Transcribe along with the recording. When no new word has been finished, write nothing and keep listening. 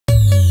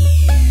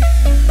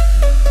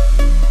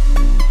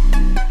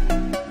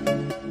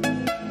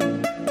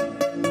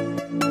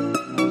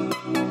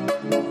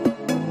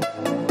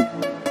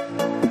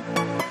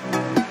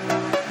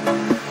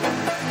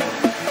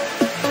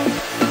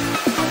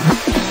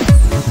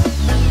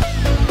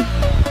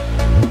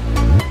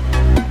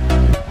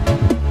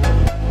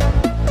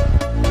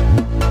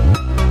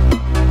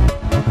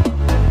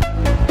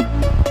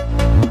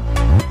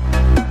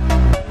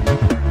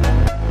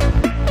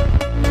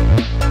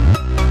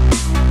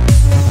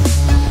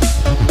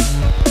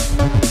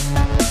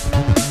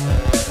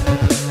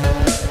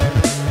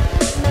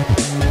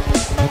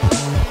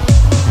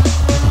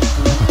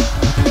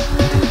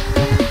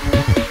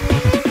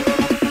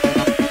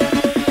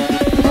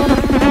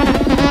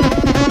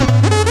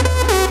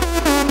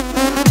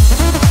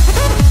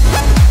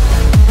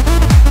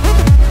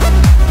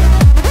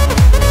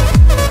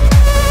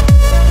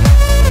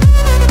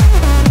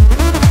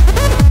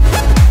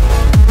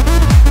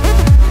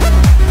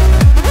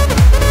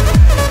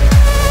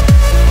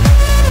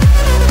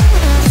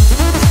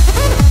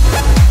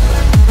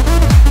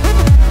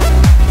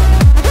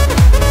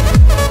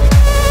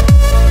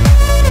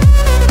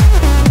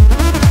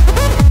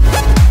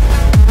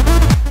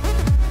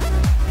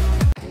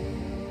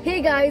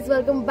Hey guys,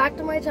 welcome back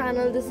to my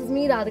channel. This is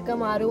me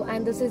radhikamaroo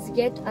and this is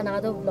yet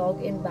another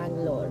vlog in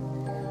Bangalore.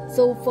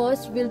 So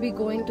first we'll be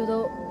going to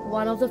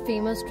one of the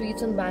famous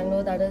streets in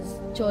Bangalore, that is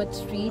Church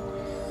Street,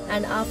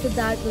 and after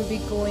that we'll be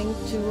going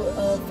to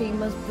a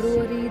famous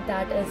brewery,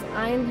 that is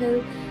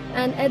Ironhill,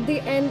 and at the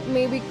end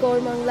maybe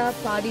Kormangala,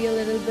 party a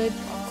little bit.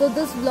 So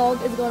this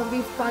vlog is gonna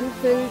be fun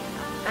filled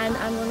and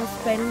I'm gonna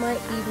spend my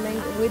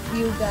evening with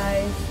you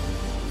guys.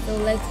 So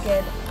let's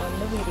get on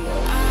the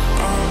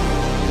video.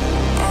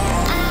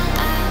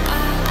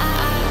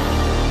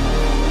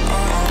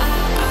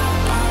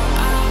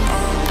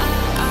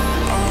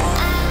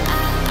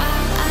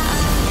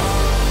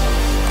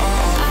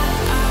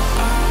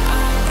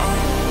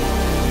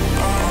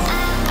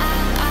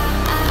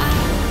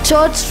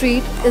 Church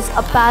Street is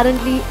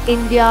apparently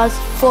India's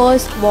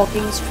first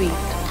walking street.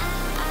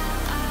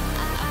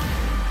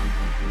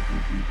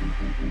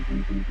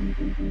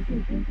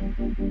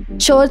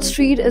 Church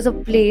Street is a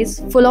place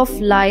full of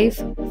life,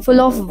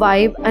 full of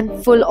vibe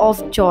and full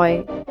of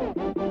joy.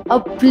 A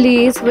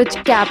place which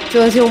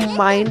captures your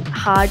mind,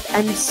 heart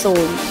and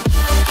soul.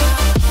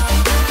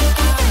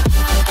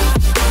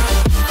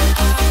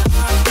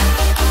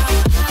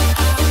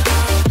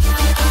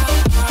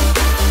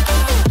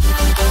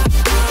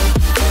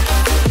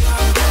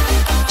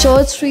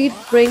 Church Street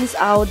brings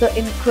out the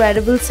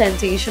incredible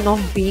sensation of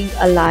being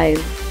alive.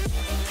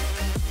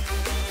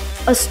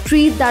 A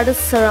street that is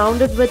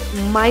surrounded with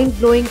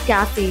mind-blowing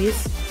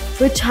cafes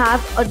which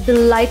have a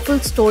delightful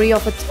story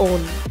of its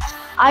own.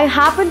 I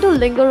happened to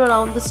linger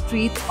around the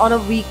streets on a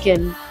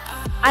weekend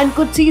and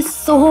could see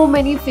so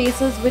many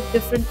faces with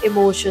different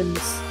emotions.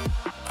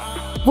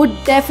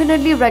 Would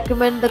definitely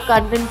recommend the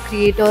content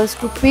creators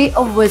to pay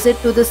a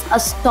visit to this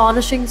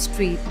astonishing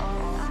street.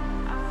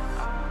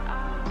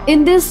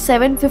 In these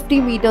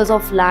 750 meters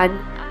of land,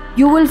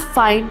 you will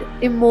find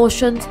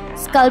emotions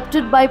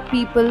sculpted by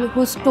people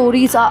whose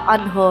stories are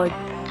unheard.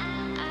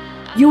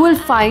 You will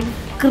find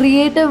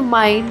creative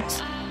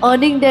minds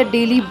earning their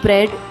daily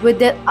bread with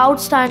their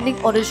outstanding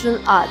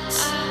original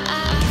arts.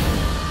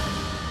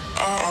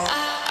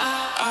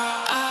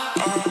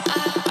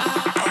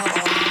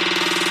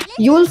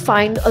 You will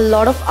find a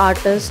lot of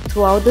artists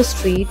throughout the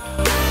street.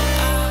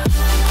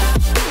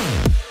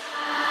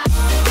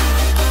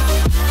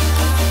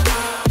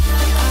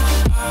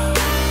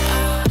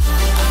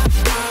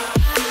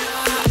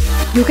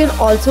 You can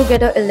also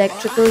get an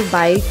electrical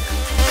bike.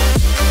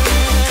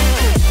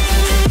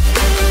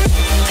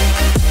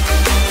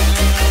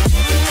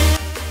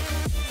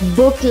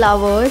 Book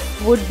lovers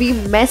would be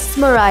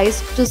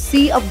mesmerized to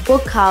see a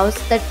book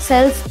house that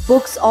sells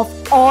books of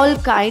all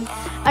kinds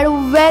at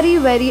a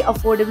very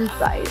affordable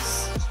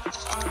price.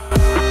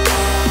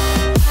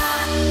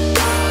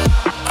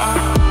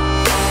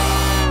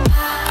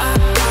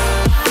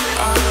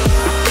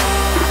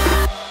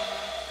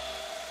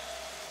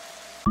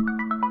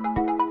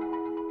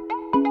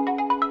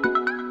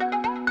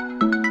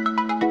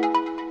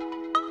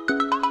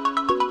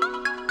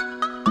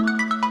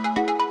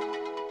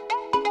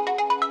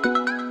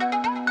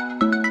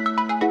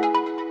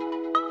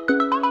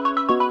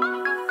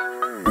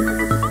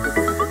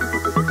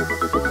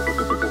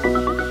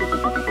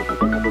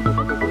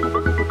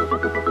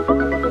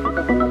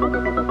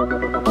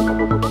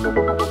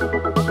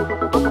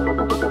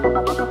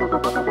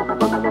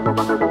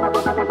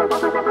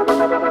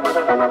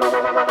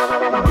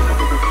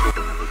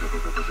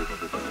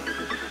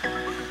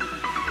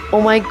 Oh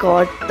my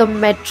god, the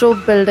metro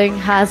building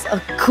has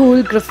a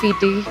cool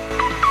graffiti.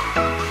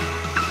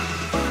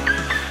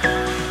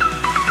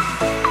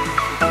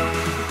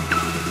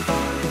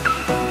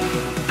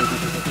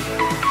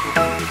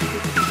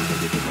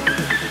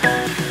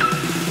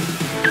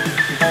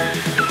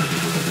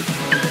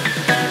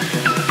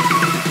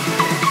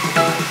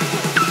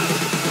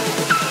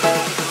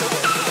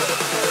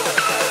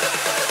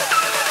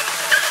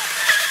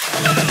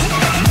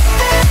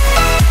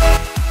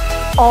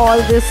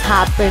 All this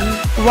happened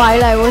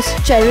while I was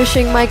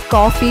cherishing my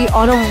coffee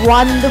on a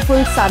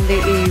wonderful Sunday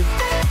eve.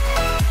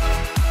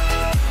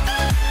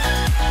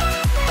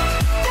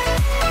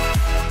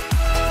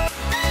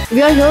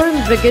 We are here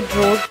in Brigade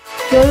Road.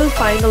 Here you'll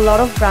find a lot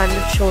of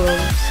branded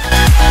showrooms.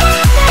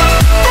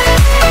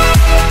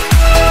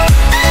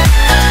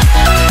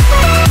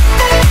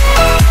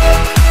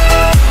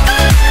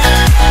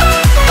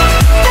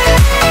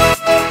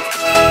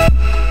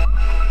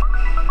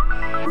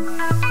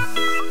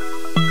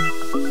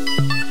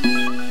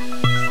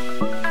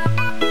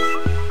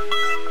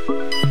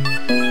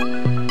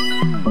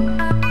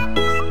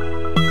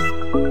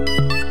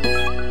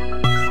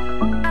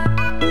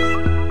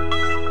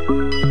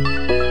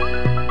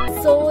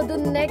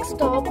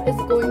 Stop is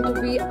going to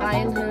be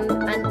Ironhill,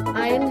 and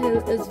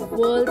Ironhill is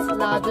world's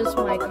largest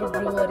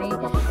microbrewery.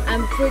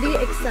 I'm pretty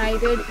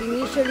excited.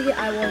 Initially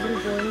I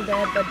wasn't going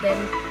there, but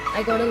then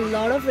I got a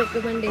lot of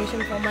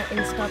recommendation from my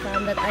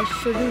Instagram that I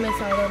shouldn't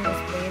miss out on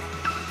this place.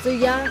 So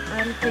yeah,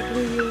 I'm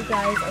taking you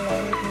guys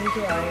along with me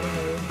to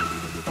Ironhill.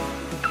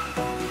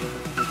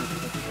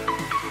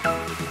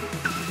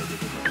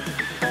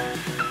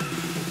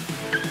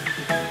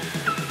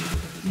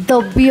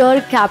 The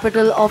beer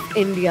capital of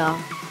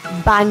India,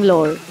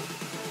 Bangalore.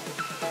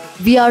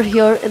 We are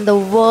here in the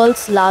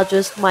world's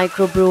largest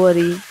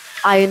microbrewery,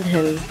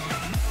 Ironhill.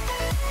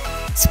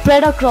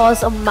 Spread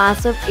across a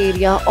massive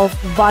area of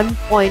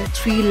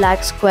 1.3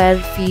 lakh square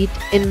feet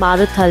in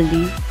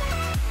Maruthalli,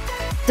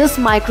 this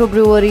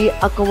microbrewery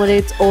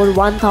accommodates over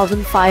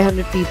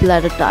 1,500 people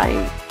at a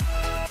time.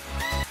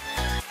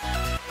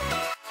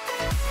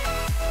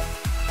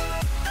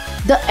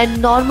 The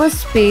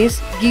enormous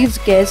space gives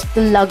guests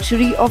the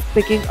luxury of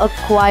picking a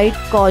quiet,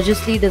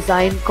 gorgeously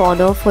designed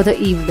corner for the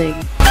evening.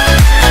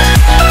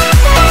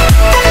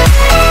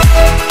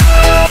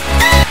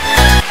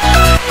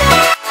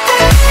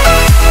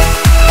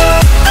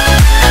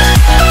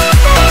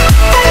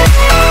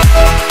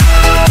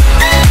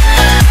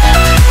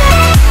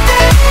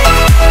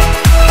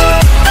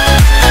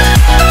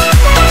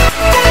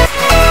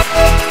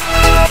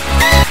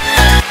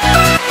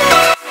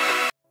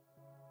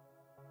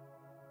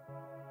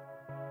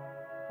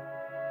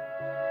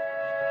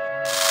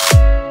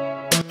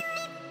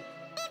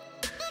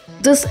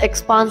 This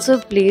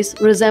expansive place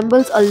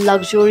resembles a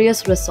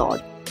luxurious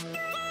resort.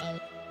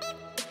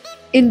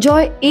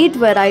 Enjoy 8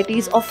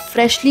 varieties of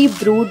freshly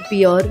brewed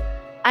beer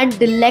and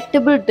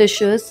delectable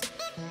dishes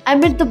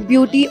amid the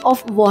beauty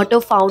of water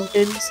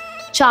fountains,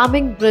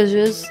 charming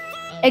bridges,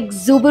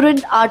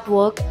 exuberant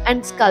artwork,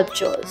 and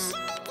sculptures.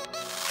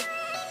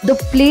 The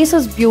place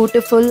is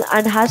beautiful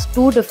and has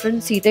 2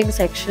 different seating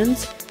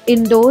sections,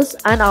 indoors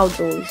and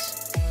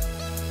outdoors.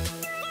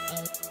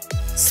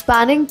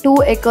 Spanning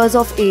 2 acres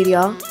of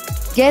area,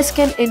 guests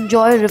can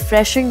enjoy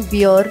refreshing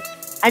beer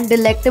and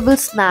delectable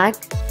snack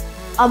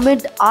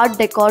amid art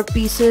decor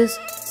pieces,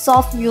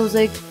 soft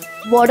music,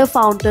 water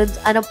fountains,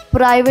 and a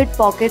private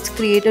pockets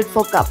created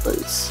for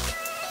couples.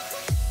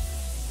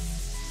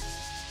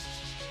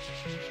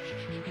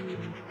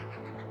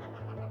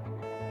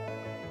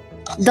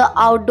 The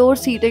outdoor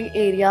seating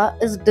area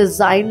is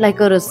designed like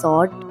a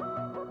resort.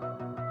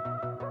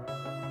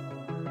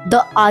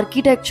 The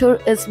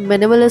architecture is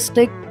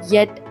minimalistic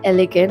yet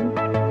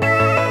elegant.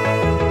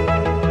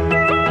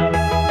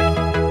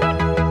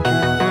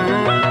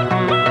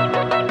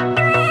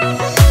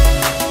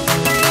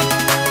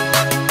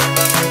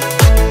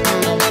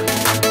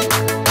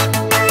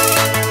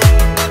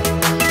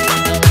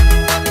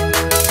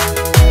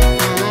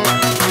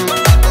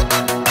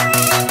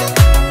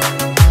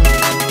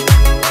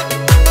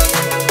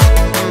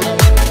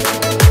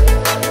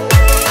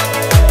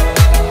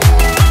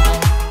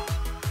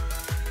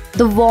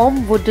 The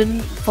warm wooden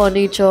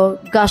furniture,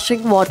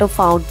 gushing water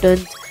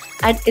fountains,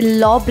 and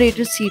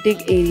elaborated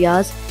seating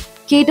areas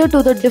cater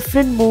to the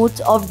different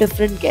moods of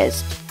different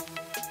guests.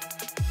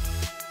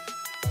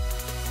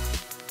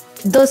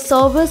 The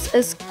service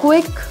is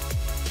quick,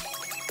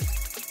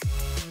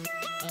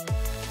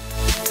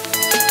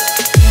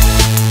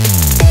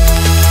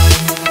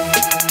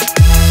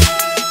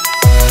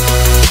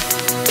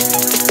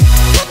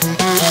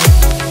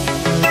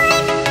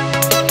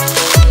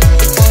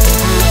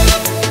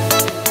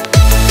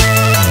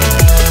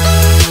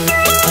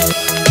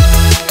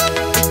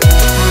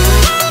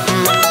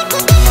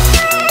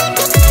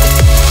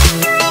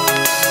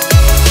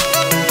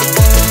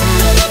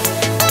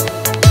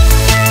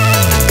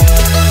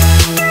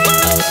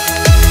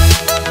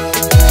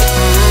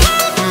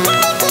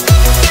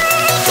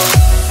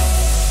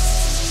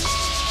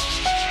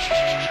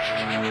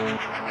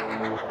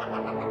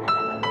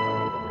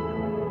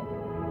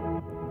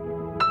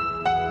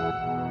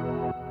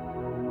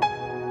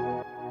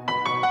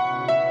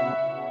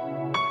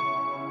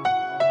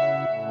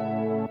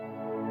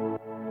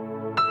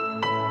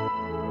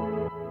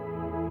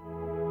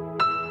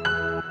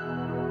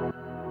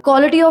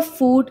 quality of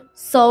food,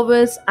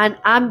 service, and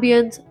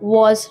ambience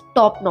was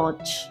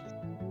top-notch.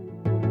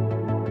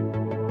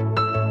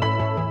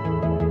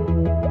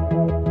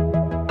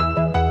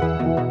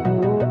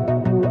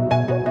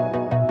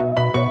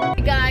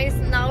 Hey guys,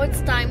 now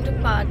it's time to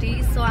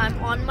party. So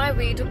I'm on my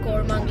way to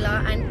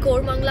Kormangala, and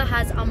Kormangala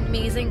has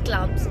amazing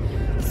clubs.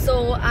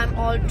 So I'm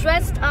all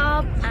dressed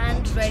up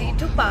and ready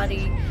to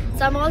party.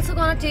 So I'm also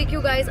gonna take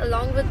you guys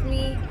along with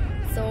me.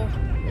 So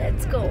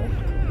let's go.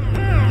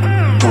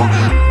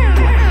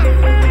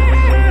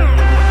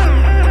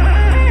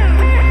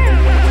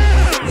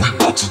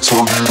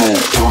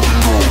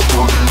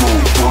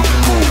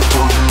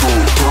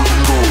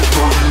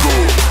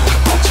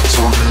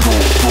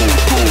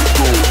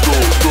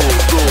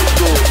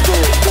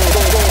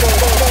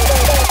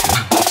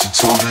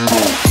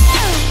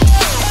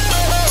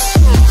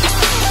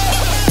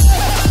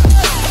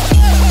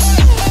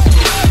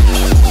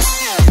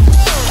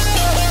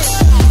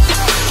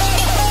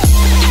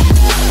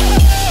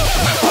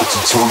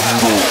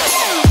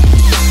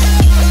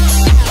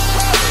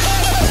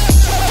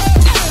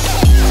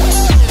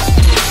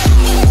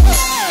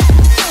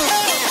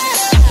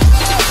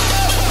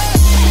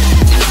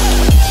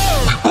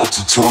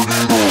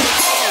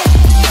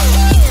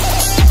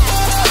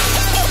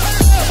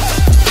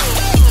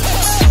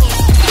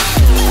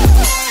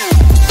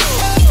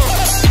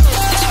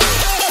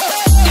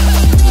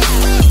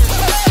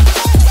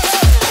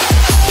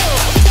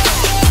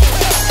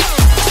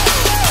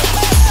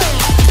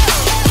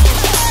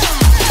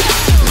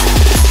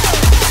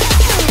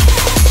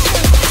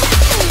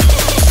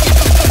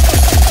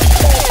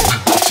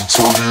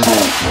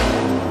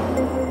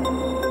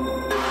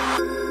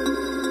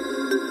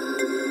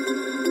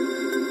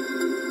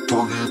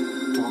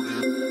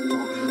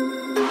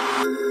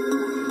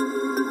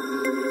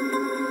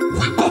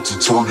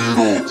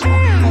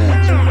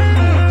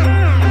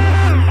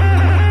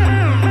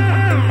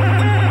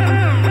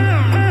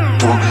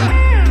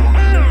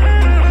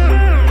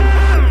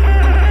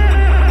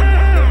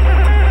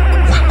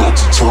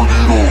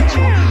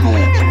 turn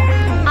it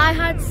up. I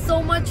had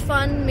so much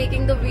fun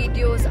making the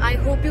videos. I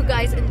hope you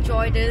guys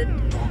enjoyed it.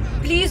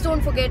 Please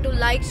don't forget to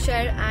like,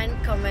 share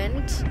and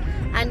comment,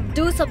 and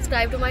do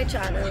subscribe to my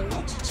channel.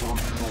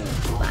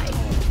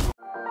 Bye.